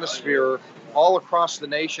stratosphere all across the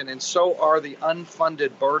nation, and so are the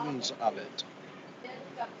unfunded burdens of it.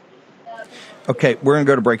 Okay, we're going to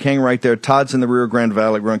go to break. Hang right there. Todd's in the Rio Grande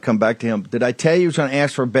Valley. We're going to come back to him. Did I tell you he was going to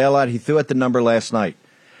ask for a bailout? He threw out the number last night.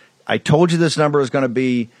 I told you this number is going to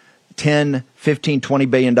be 10, 15,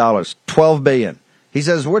 $20 billion, $12 billion. He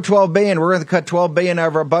says, we're $12 billion. We're going to cut $12 billion out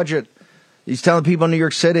of our budget. He's telling people in New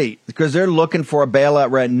York City because they're looking for a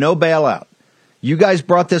bailout, right? No bailout. You guys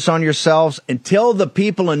brought this on yourselves. Until the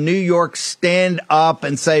people in New York stand up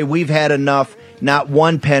and say, we've had enough, not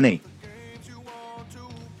one penny.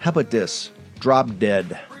 How about this? Drop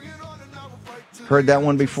dead. Heard that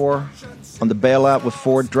one before? On the bailout with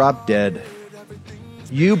Ford, drop dead.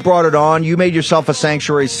 You brought it on. You made yourself a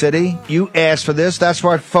sanctuary city. You asked for this. That's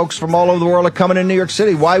why folks from all over the world are coming to New York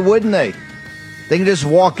City. Why wouldn't they? They can just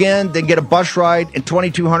walk in, they can get a bus ride and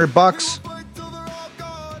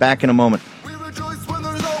 $2,200. Back in a moment.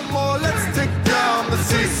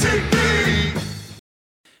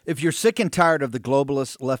 If you're sick and tired of the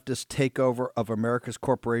globalist leftist takeover of America's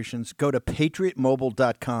corporations, go to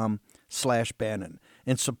patriotmobile.com/Bannon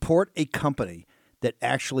and support a company that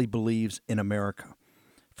actually believes in America.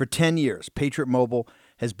 For 10 years, Patriot Mobile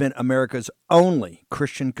has been America's only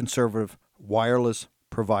Christian conservative wireless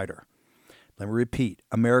provider. Let me repeat,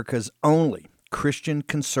 America's only Christian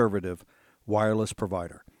conservative wireless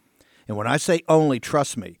provider. And when I say only,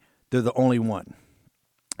 trust me, they're the only one.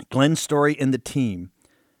 Glenn Story and the team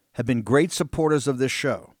have been great supporters of this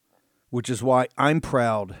show, which is why I'm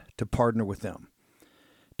proud to partner with them.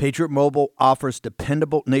 Patriot Mobile offers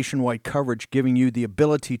dependable nationwide coverage, giving you the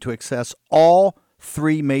ability to access all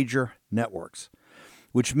 3 major networks,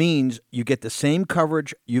 which means you get the same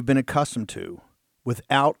coverage you've been accustomed to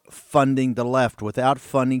without funding the left, without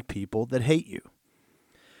funding people that hate you.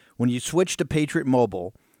 When you switch to Patriot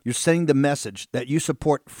Mobile, you're sending the message that you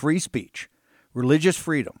support free speech, religious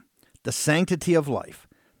freedom, the sanctity of life,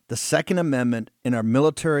 the Second Amendment, and our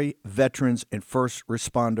military, veterans, and first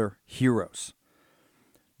responder heroes.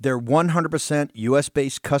 Their 100%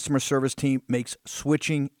 U.S.-based customer service team makes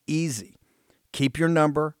switching easy. Keep your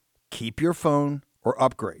number, keep your phone, or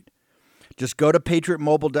upgrade. Just go to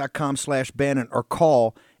patriotmobile.com/Bannon or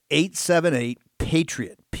call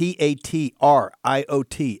 878-PATRIOT,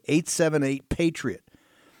 P-A-T-R-I-O-T, 878-PATRIOT.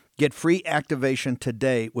 Get free activation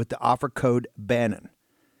today with the offer code Bannon.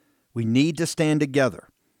 We need to stand together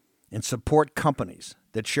and support companies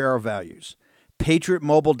that share our values.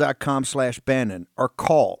 patriotmobile.com/Bannon or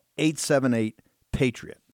call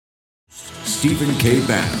 878-PATRIOT. Stephen K.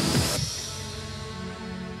 Bannon.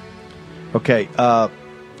 Okay,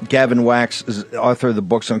 Gavin Wax is the author of the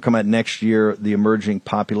book, going to come out next year, The Emerging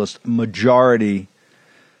Populist Majority.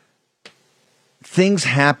 Things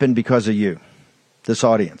happen because of you, this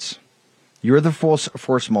audience. You're the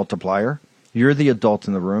force multiplier. You're the adult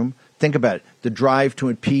in the room. Think about it. The drive to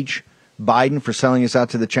impeach Biden for selling us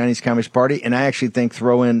out to the Chinese Communist Party, and I actually think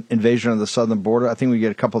throw in invasion of the southern border. I think we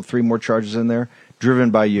get a couple, 3 more charges in there,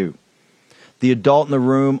 driven by you. The adult in the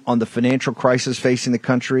room on the financial crisis facing the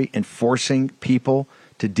country and forcing people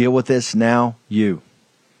to deal with this now, you.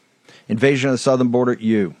 Invasion of the southern border,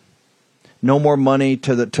 you. No more money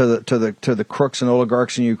to the crooks and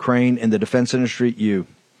oligarchs in Ukraine and the defense industry, you.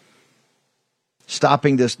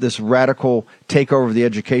 Stopping this radical takeover of the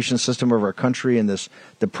education system of our country and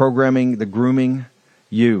the programming, the grooming,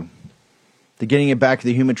 you. The getting it back to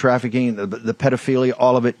the human trafficking, the pedophilia,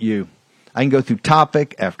 all of it, you. I can go through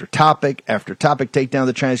topic after topic after topic, take down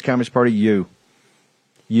the Chinese Communist Party, you.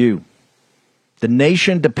 You. The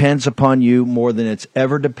nation depends upon you more than it's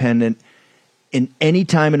ever dependent in any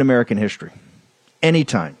time in American history. Any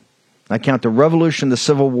time. I count the Revolution, the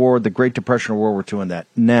Civil War, the Great Depression, World War II in that.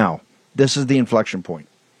 Now, this is the inflection point.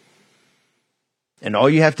 And all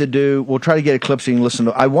you have to do, we'll try to get a clip so you can listen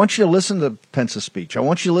to. I want you to listen to Pence's speech. I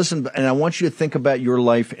want you to listen, and I want you to think about your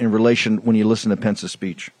life in relation when you listen to Pence's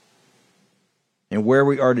speech. And where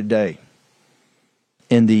we are today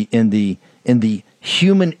in the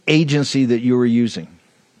human agency that you were using.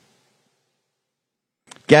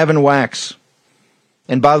 Gavin Wax.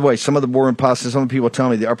 And by the way, some of the war imposters, some people tell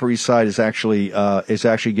me the Upper East Side is actually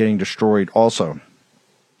getting destroyed also.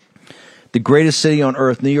 The greatest city on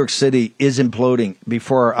earth, New York City, is imploding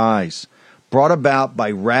before our eyes. Brought about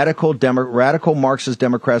by radical Marxist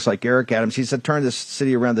Democrats like Eric Adams. He said, turn this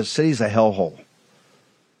city around. The city's a hellhole.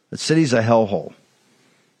 The city's a hellhole.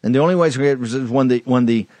 And the only way to get it is when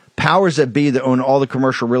the powers that be that own all the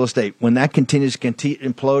commercial real estate, when that continues to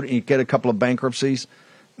implode and you get a couple of bankruptcies,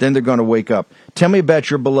 then they're going to wake up. Tell me about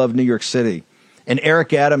your beloved New York City. And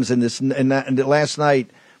Eric Adams and last night,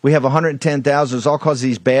 we have 110,000. It's all because of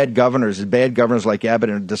these bad governors like Abbott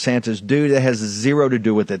and DeSantis. Dude, that has zero to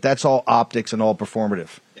do with it. That's all optics and all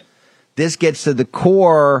performative. Yeah. This gets to the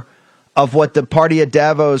core of what the party at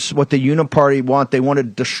Davos, what the Uniparty want. They want to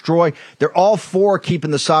destroy. They're all for keeping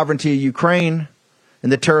the sovereignty of Ukraine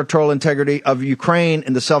and the territorial integrity of Ukraine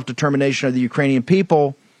and the self-determination of the Ukrainian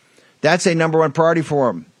people. That's a number one priority for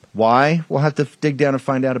them. Why? We'll have to dig down and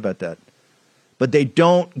find out about that. But they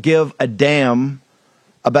don't give a damn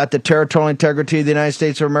about the territorial integrity of the United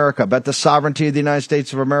States of America, about the sovereignty of the United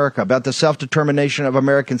States of America, about the self-determination of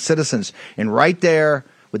American citizens. And right there,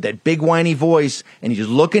 with that big whiny voice, and he's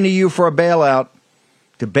looking to you for a bailout,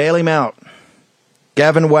 to bail him out.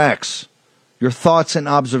 Gavin Wax, your thoughts and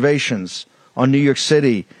observations on New York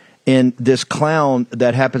City and this clown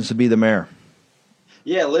that happens to be the mayor.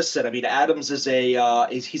 Yeah, listen, I mean, Adams is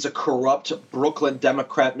he's a corrupt Brooklyn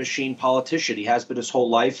Democrat machine politician. He has been his whole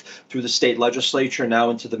life through the state legislature, now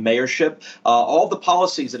into the mayorship. All the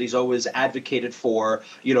policies that he's always advocated for,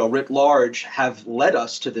 writ large, have led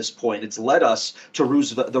us to this point. It's led us to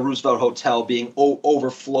the Roosevelt Hotel being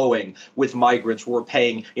overflowing with migrants. We're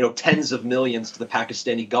paying, tens of millions to the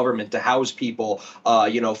Pakistani government to house people,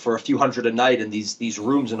 for a few hundred a night in these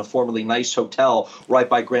rooms in a formerly nice hotel right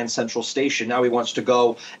by Grand Central Station. Now he wants to go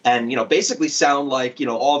go and, basically sound like,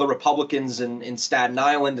 all the Republicans in Staten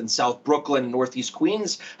Island and South Brooklyn and Northeast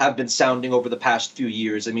Queens have been sounding over the past few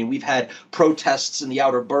years. I mean, we've had protests in the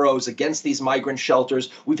outer boroughs against these migrant shelters.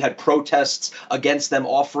 We've had protests against them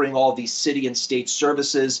offering all these city and state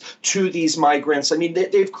services to these migrants. I mean,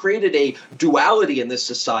 they've created a duality in this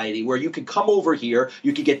society where you can come over here,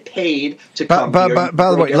 you can get paid to come here.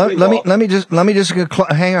 By the way, let me just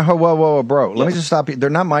hang on. Whoa, bro. Let me just stop you. They're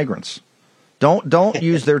not migrants. Don't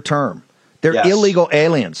use their term. They're illegal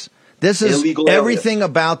aliens. This is everything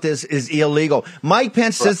about this is illegal. Mike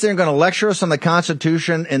Pence sits there and going to lecture us on the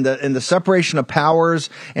Constitution and the separation of powers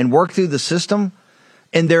and work through the system.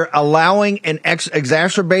 And they're allowing and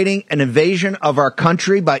exacerbating an invasion of our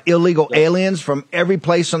country by illegal aliens from every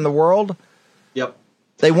place in the world. Yep.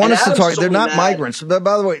 They want us to talk. They're not migrants. By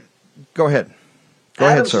the way, go ahead. Go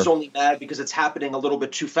ahead, sir. Adams is only mad because it's happening a little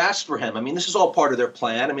bit too fast for him. I mean, this is all part of their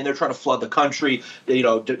plan. I mean, they're trying to flood the country,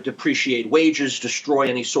 depreciate wages, destroy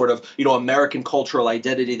any sort of, American cultural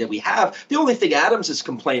identity that we have. The only thing Adams is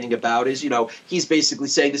complaining about is, he's basically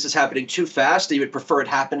saying this is happening too fast. He would prefer it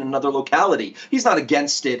happen in another locality. He's not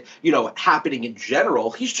against it, happening in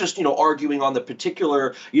general. He's just, arguing on the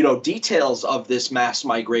particular, details of this mass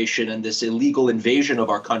migration and this illegal invasion of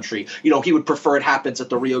our country. He would prefer it happens at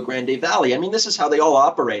the Rio Grande Valley. I mean, this is how they all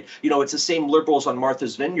operate. It's the same liberals on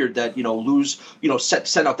Martha's Vineyard that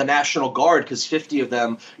send out the National Guard because 50 of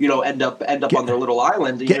them end up on their little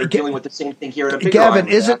island. And you're dealing with the same thing here at a bigger Gavin,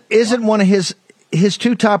 island. isn't one of his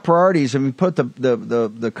two top priorities? I mean, put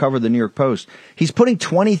the cover of the New York Post. He's putting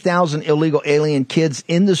 20,000 illegal alien kids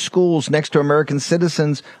in the schools next to American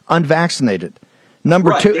citizens unvaccinated.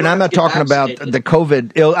 Number two, and I'm not talking about the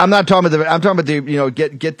COVID. I'm not talking about I'm talking about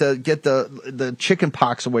the chicken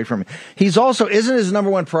pox away from him. He's also, isn't his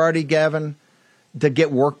number one priority, Gavin, to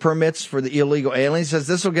get work permits for the illegal aliens? He says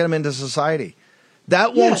this will get them into society.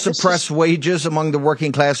 That won't suppress wages among the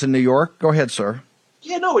working class in New York. Go ahead, sir.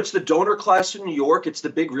 Yeah, no, it's the donor class in New York. It's the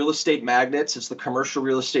big real estate magnates. It's the commercial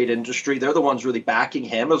real estate industry. They're the ones really backing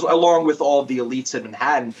him, along with all of the elites in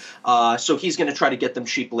Manhattan. So he's going to try to get them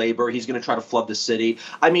cheap labor. He's going to try to flood the city.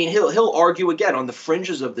 I mean, he'll argue again on the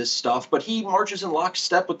fringes of this stuff, but he marches in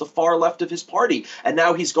lockstep with the far left of his party. And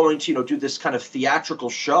now he's going to, do this kind of theatrical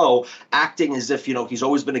show, acting as if, he's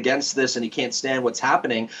always been against this and he can't stand what's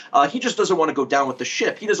happening. He just doesn't want to go down with the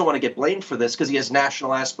ship. He doesn't want to get blamed for this because he has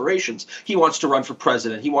national aspirations. He wants to run for president.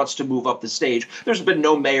 He wants to move up the stage. There's been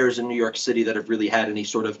no mayors in New York City that have really had any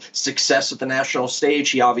sort of success at the national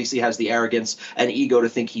stage. He obviously has the arrogance and ego to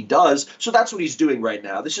think he does. So that's what he's doing right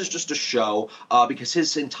now. This is just a show because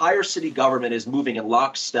his entire city government is moving in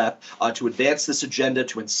lockstep to advance this agenda,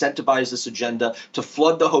 to incentivize this agenda, to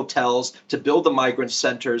flood the hotels, to build the migrant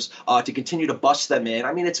centers, to continue to bust them in.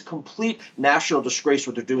 I mean, it's a complete national disgrace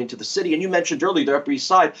what they're doing to the city. And you mentioned earlier the Upper East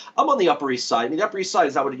Side. I'm on the Upper East Side. I mean, the Upper East Side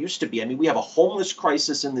is not what it used to be. I mean, we have a homeless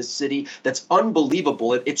crisis in this city that's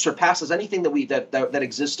unbelievable. It surpasses anything that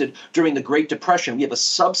existed during the Great Depression. We have a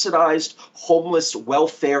subsidized homeless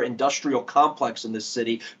welfare industrial complex in this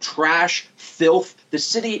city. Trash, filth. The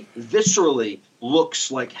city viscerally looks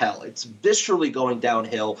like hell. It's viscerally going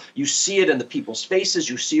downhill. You see it in the people's faces.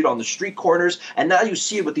 You see it on the street corners. And now you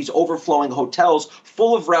see it with these overflowing hotels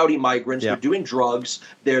full of rowdy migrants. They're doing drugs.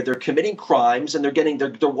 They're committing crimes, and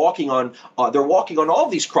they're walking on all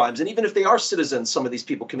these crimes. And even if they are citizens, some of these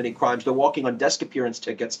people committing crimes, they're walking on desk appearance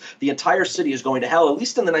tickets. The entire city is going to hell. At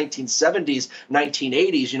least in the 1970s,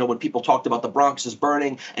 1980s, when people talked about the Bronx is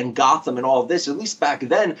burning and Gotham and all of this, at least back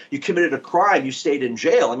then, you committed a crime, you stayed in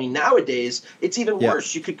jail. I mean, nowadays, it's even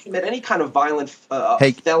worse. You could commit any kind of violent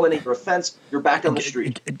felony or offense. You're back on the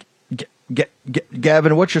street.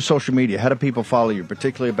 Gavin, what's your social media? How do people follow you,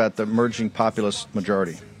 particularly about the emerging populist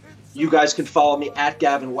majority? You guys can follow me at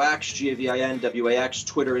Gavin Wax, GavinWax,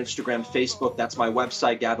 Twitter, Instagram, Facebook. That's my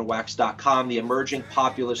website, GavinWax.com. The Emerging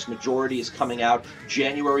Populist Majority is coming out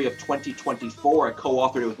January of 2024. I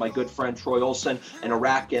co-authored it with my good friend Troy Olson, an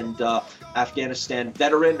Iraq and Afghanistan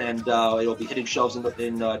veteran, and it'll be hitting shelves in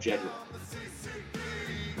January.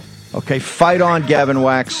 Okay, fight on, Gavin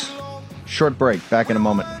Wax. Short break. Back in a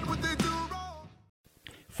moment.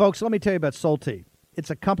 Folks, let me tell you about Solti. It's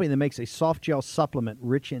a company that makes a soft gel supplement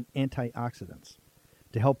rich in antioxidants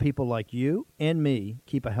to help people like you and me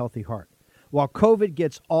keep a healthy heart. While COVID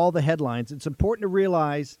gets all the headlines, it's important to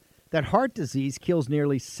realize that heart disease kills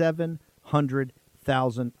nearly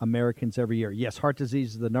 700,000 Americans every year. Yes, heart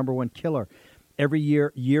disease is the number one killer every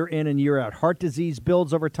year, year in and year out. Heart disease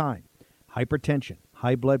builds over time. Hypertension,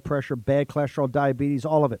 high blood pressure, bad cholesterol, diabetes,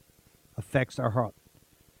 all of it affects our heart.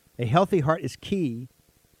 A healthy heart is key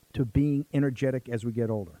to being energetic as we get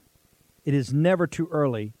older. It is never too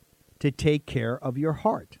early to take care of your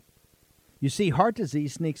heart. You see, heart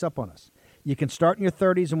disease sneaks up on us. You can start in your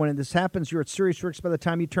 30s, and when this happens, you're at serious risk by the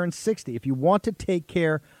time you turn 60. If you want to take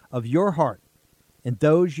care of your heart and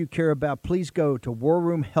those you care about, please go to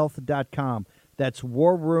warroomhealth.com. That's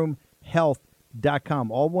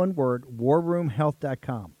warroomhealth.com. All one word,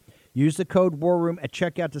 warroomhealth.com. Use the code WARROOM at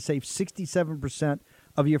checkout to save 67%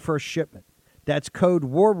 of your first shipment. That's code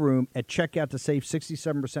WARROOM at checkout to save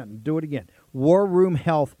 67%. And do it again. War Room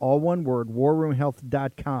Health, all one word,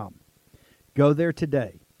 warroomhealth.com. Go there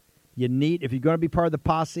today. You need, if you're going to be part of the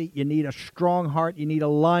posse, you need a strong heart. You need a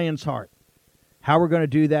lion's heart. How we're going to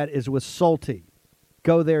do that is with Salty.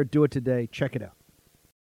 Go there, do it today. Check it out.